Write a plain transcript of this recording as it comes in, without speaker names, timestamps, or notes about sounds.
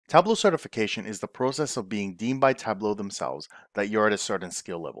Tableau certification is the process of being deemed by Tableau themselves that you're at a certain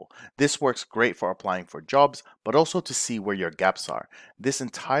skill level. This works great for applying for jobs, but also to see where your gaps are. This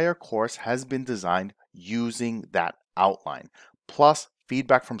entire course has been designed using that outline, plus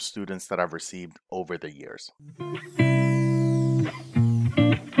feedback from students that I've received over the years.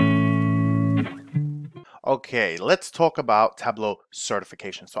 Okay, let's talk about Tableau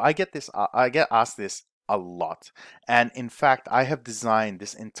certification. So I get asked this a lot. And in fact, I have designed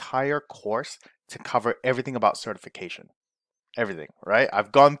this entire course to cover everything about certification. Everything, right?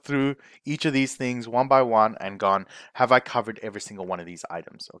 I've gone through each of these things one by one and gone, have I covered every single one of these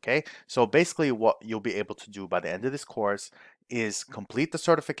items? Okay. So basically, what you'll be able to do by the end of this course is complete the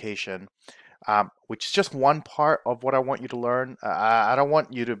certification, which is just one part of what I want you to learn. I don't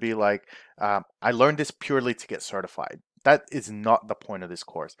want you to be like, I learned this purely to get certified. That is not the point of this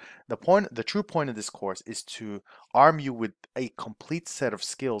course. The true point of this course is to arm you with a complete set of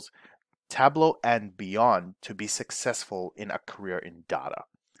skills, Tableau and beyond, to be successful in a career in data.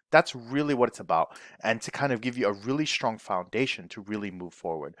 That's really what it's about, and to kind of give you a really strong foundation to really move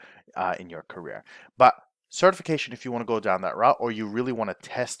forward in your career. But certification, if you want to go down that route, or you really want to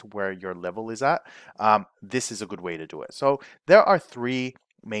test where your level is at, this is a good way to do it. So there are three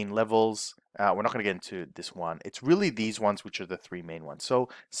main levels. We're not going to get into this one. It's really these ones which are the three main ones. So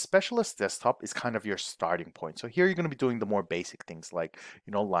specialist desktop is kind of your starting point. So here you're going to be doing the more basic things like,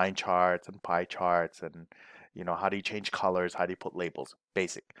 line charts and pie charts and, how do you change colors? How do you put labels?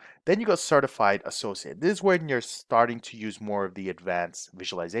 Basic. Then you got certified associate. This is when you're starting to use more of the advanced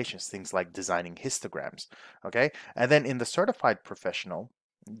visualizations, things like designing histograms. Okay. And then in the certified professional,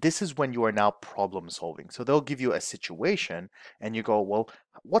 this is when you are now problem solving. So they'll give you a situation and you go, well,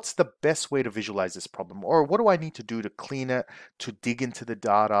 what's the best way to visualize this problem? Or what do I need to do to clean it, to dig into the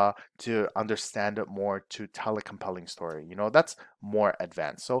data, to understand it more, to tell a compelling story? That's more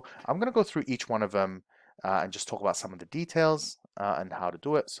advanced. So I'm going to go through each one of them and just talk about some of the details and how to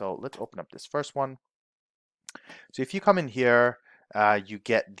do it. So let's open up this first one. So if you come in here, you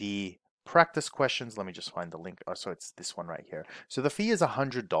get the practice questions. Let me just find the link. Oh, so it's this one right here. So the fee is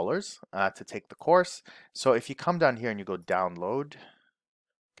 $100 to take the course. So if you come down here and you go download,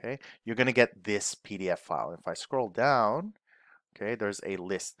 okay, you're going to get this PDF file. If I scroll down, okay, there's a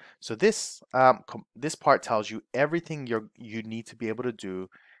list. So this this part tells you everything you need to be able to do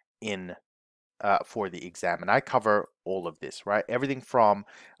in for the exam. And I cover all of this, right? Everything from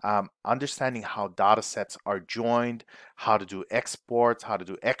understanding how data sets are joined, how to do exports, how to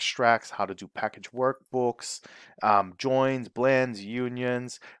do extracts, how to do package workbooks, joins, blends,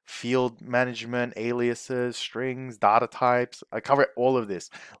 unions, field management, aliases, strings, data types. I cover all of this.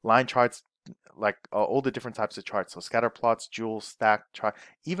 Line charts, like all the different types of charts. So scatter plots, dual stack chart,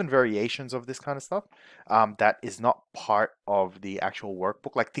 even variations of this kind of stuff that is not part of the actual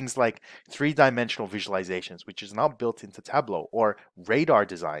workbook, like things like three-dimensional visualizations, which is not built into Tableau, or radar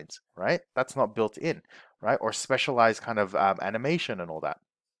designs, right? That's not built in, right? Or specialized kind of animation and all that.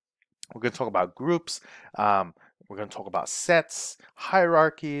 We're going to talk about groups. We're going to talk about sets,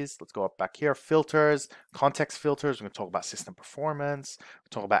 hierarchies. Let's go up back here. Filters, context filters. We're going to talk about system performance.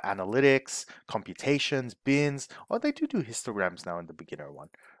 We'll talk about analytics, computations, bins. Oh, they do histograms now in the beginner one,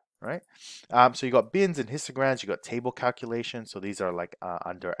 right? So you got bins and histograms. You got table calculations. So these are like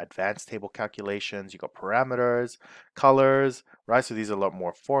under advanced table calculations. You got parameters, colors, right? So these are a lot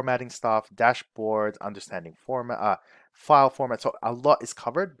more formatting stuff, dashboards, understanding format, file format. So a lot is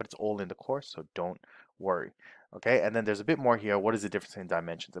covered, but it's all in the course. So don't worry. Okay, and then there's a bit more here. What is the difference in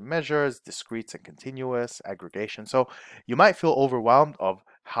dimensions and measures, discretes and continuous, aggregation? So you might feel overwhelmed of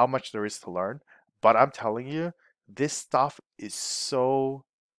how much there is to learn, but I'm telling you, this stuff is so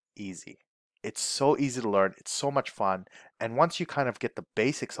easy. It's so easy to learn. It's so much fun. And once you kind of get the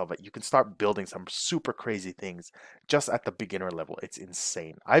basics of it, you can start building some super crazy things just at the beginner level. It's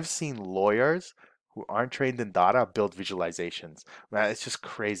insane. I've seen lawyers who aren't trained in data build visualizations. Man, it's just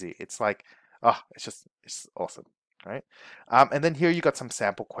crazy. It's like, oh, it's awesome, right? And then here you got some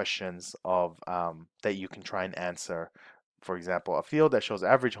sample questions of that you can try and answer. For example, a field that shows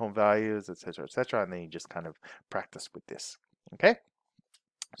average home values, etc., and then you just kind of practice with this. Okay,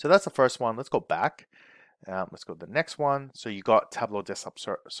 so that's the first one. Let's go back. Let's go to the next one. So you got Tableau Desktop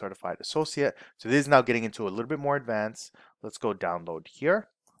Certified Associate. So this is now getting into a little bit more advanced. Let's go download here.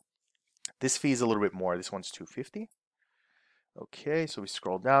 This fee is a little bit more. This one's $250. Okay, so we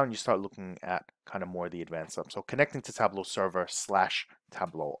scroll down, you start looking at kind of more the advanced stuff. So connecting to Tableau server /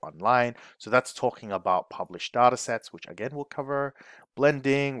 Tableau online. So that's talking about published data sets, which again we'll cover.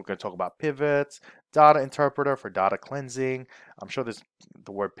 blending. We're going to talk about pivots, data interpreter for data cleansing. I'm sure there's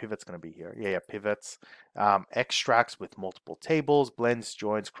the word pivot's going to be here. Yeah, pivots. Extracts with multiple tables, blends,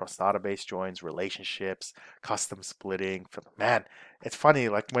 joins, cross database joins, relationships, custom splitting. Man, it's funny.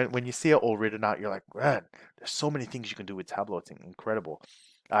 Like when you see it all written out, you're like, man, there's so many things you can do with Tableau. It's incredible.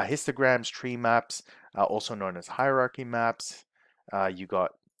 Histograms, tree maps, also known as hierarchy maps. You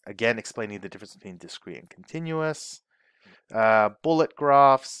got, again, explaining the difference between discrete and continuous. Bullet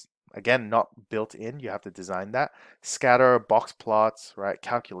graphs, again, not built in. You have to design that. Scatter, box plots, right?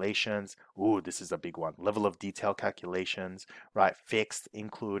 Calculations. Ooh, this is a big one. Level of detail calculations, right? Fixed,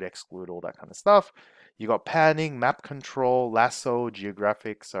 include, exclude, all that kind of stuff. You got panning, map control, lasso,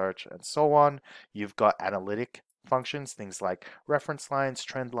 geographic search, and so on. You've got analytic functions, things like reference lines,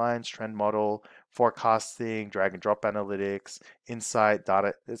 trend model, forecasting, drag and drop analytics, insight,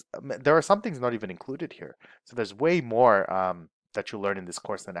 data. There are some things not even included here. So there's way more that you learn in this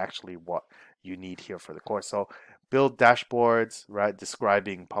course than actually what you need here for the course. So build dashboards, right?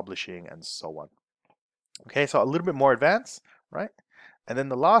 Describing, publishing, and so on. Okay, so a little bit more advanced, right? And then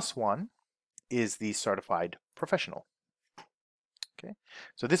the last one is the certified professional. Okay,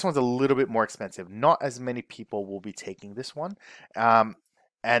 so this one's a little bit more expensive. Not as many people will be taking this one,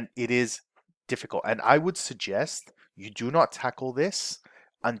 and it is difficult. And I would suggest you do not tackle this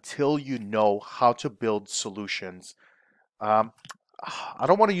until you know how to build solutions. I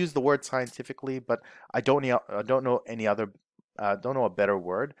don't want to use the word scientifically, but I don't know any other, don't know a better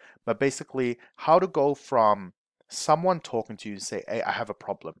word. But basically, how to go from someone talking to you and say, "Hey, I have a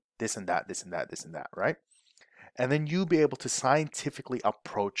problem. This and that, this and that, this and that," right? And then you be able to scientifically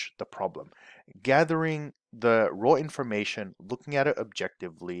approach the problem, gathering the raw information, looking at it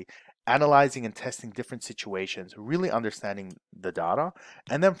objectively, analyzing and testing different situations, really understanding the data,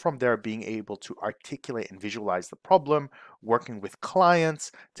 and then from there being able to articulate and visualize the problem, working with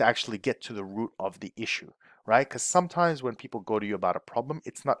clients to actually get to the root of the issue, right? Because sometimes when people go to you about a problem,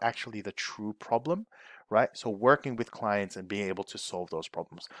 it's not actually the true problem, right? So working with clients and being able to solve those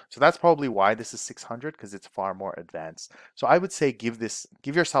problems. So that's probably why this is 600, because it's far more advanced. So I would say give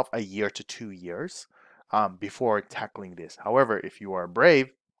yourself a year to 2 years before tackling this. However, if you are brave,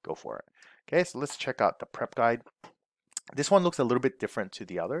 go for it. Okay, so let's check out the prep guide. This one looks a little bit different to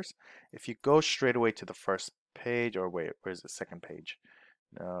the others. If you go straight away to the first page, or wait, where's the second page?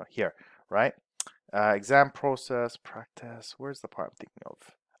 Here, right? Exam process, practice. Where's the part I'm thinking of?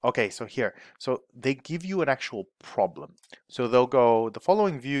 Okay, so here. So they give you an actual problem. So they'll go, the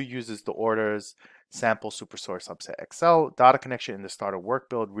following view uses the orders, sample, supersource, subset, Excel, data connection in the starter work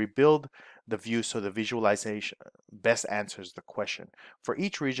build, rebuild the view so the visualization best answers the question. For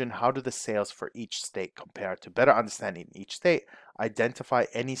each region, how do the sales for each state compare? To better understanding each state, identify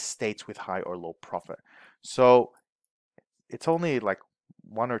any states with high or low profit. So it's only like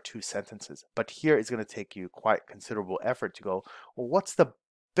 1 or 2 sentences, but here it's going to take you quite considerable effort to go, well, what's the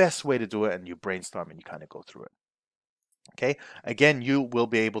best way to do it? And you brainstorm and you kind of go through it. Okay, again, you will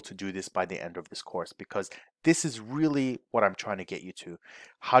be able to do this by the end of this course, because this is really what I'm trying to get you to.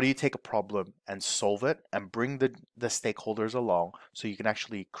 How do you take a problem and solve it and bring the stakeholders along so you can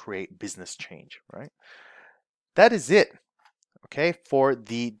actually create business change, right? That is it, okay, for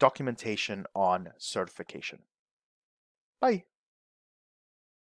the documentation on certification. Bye.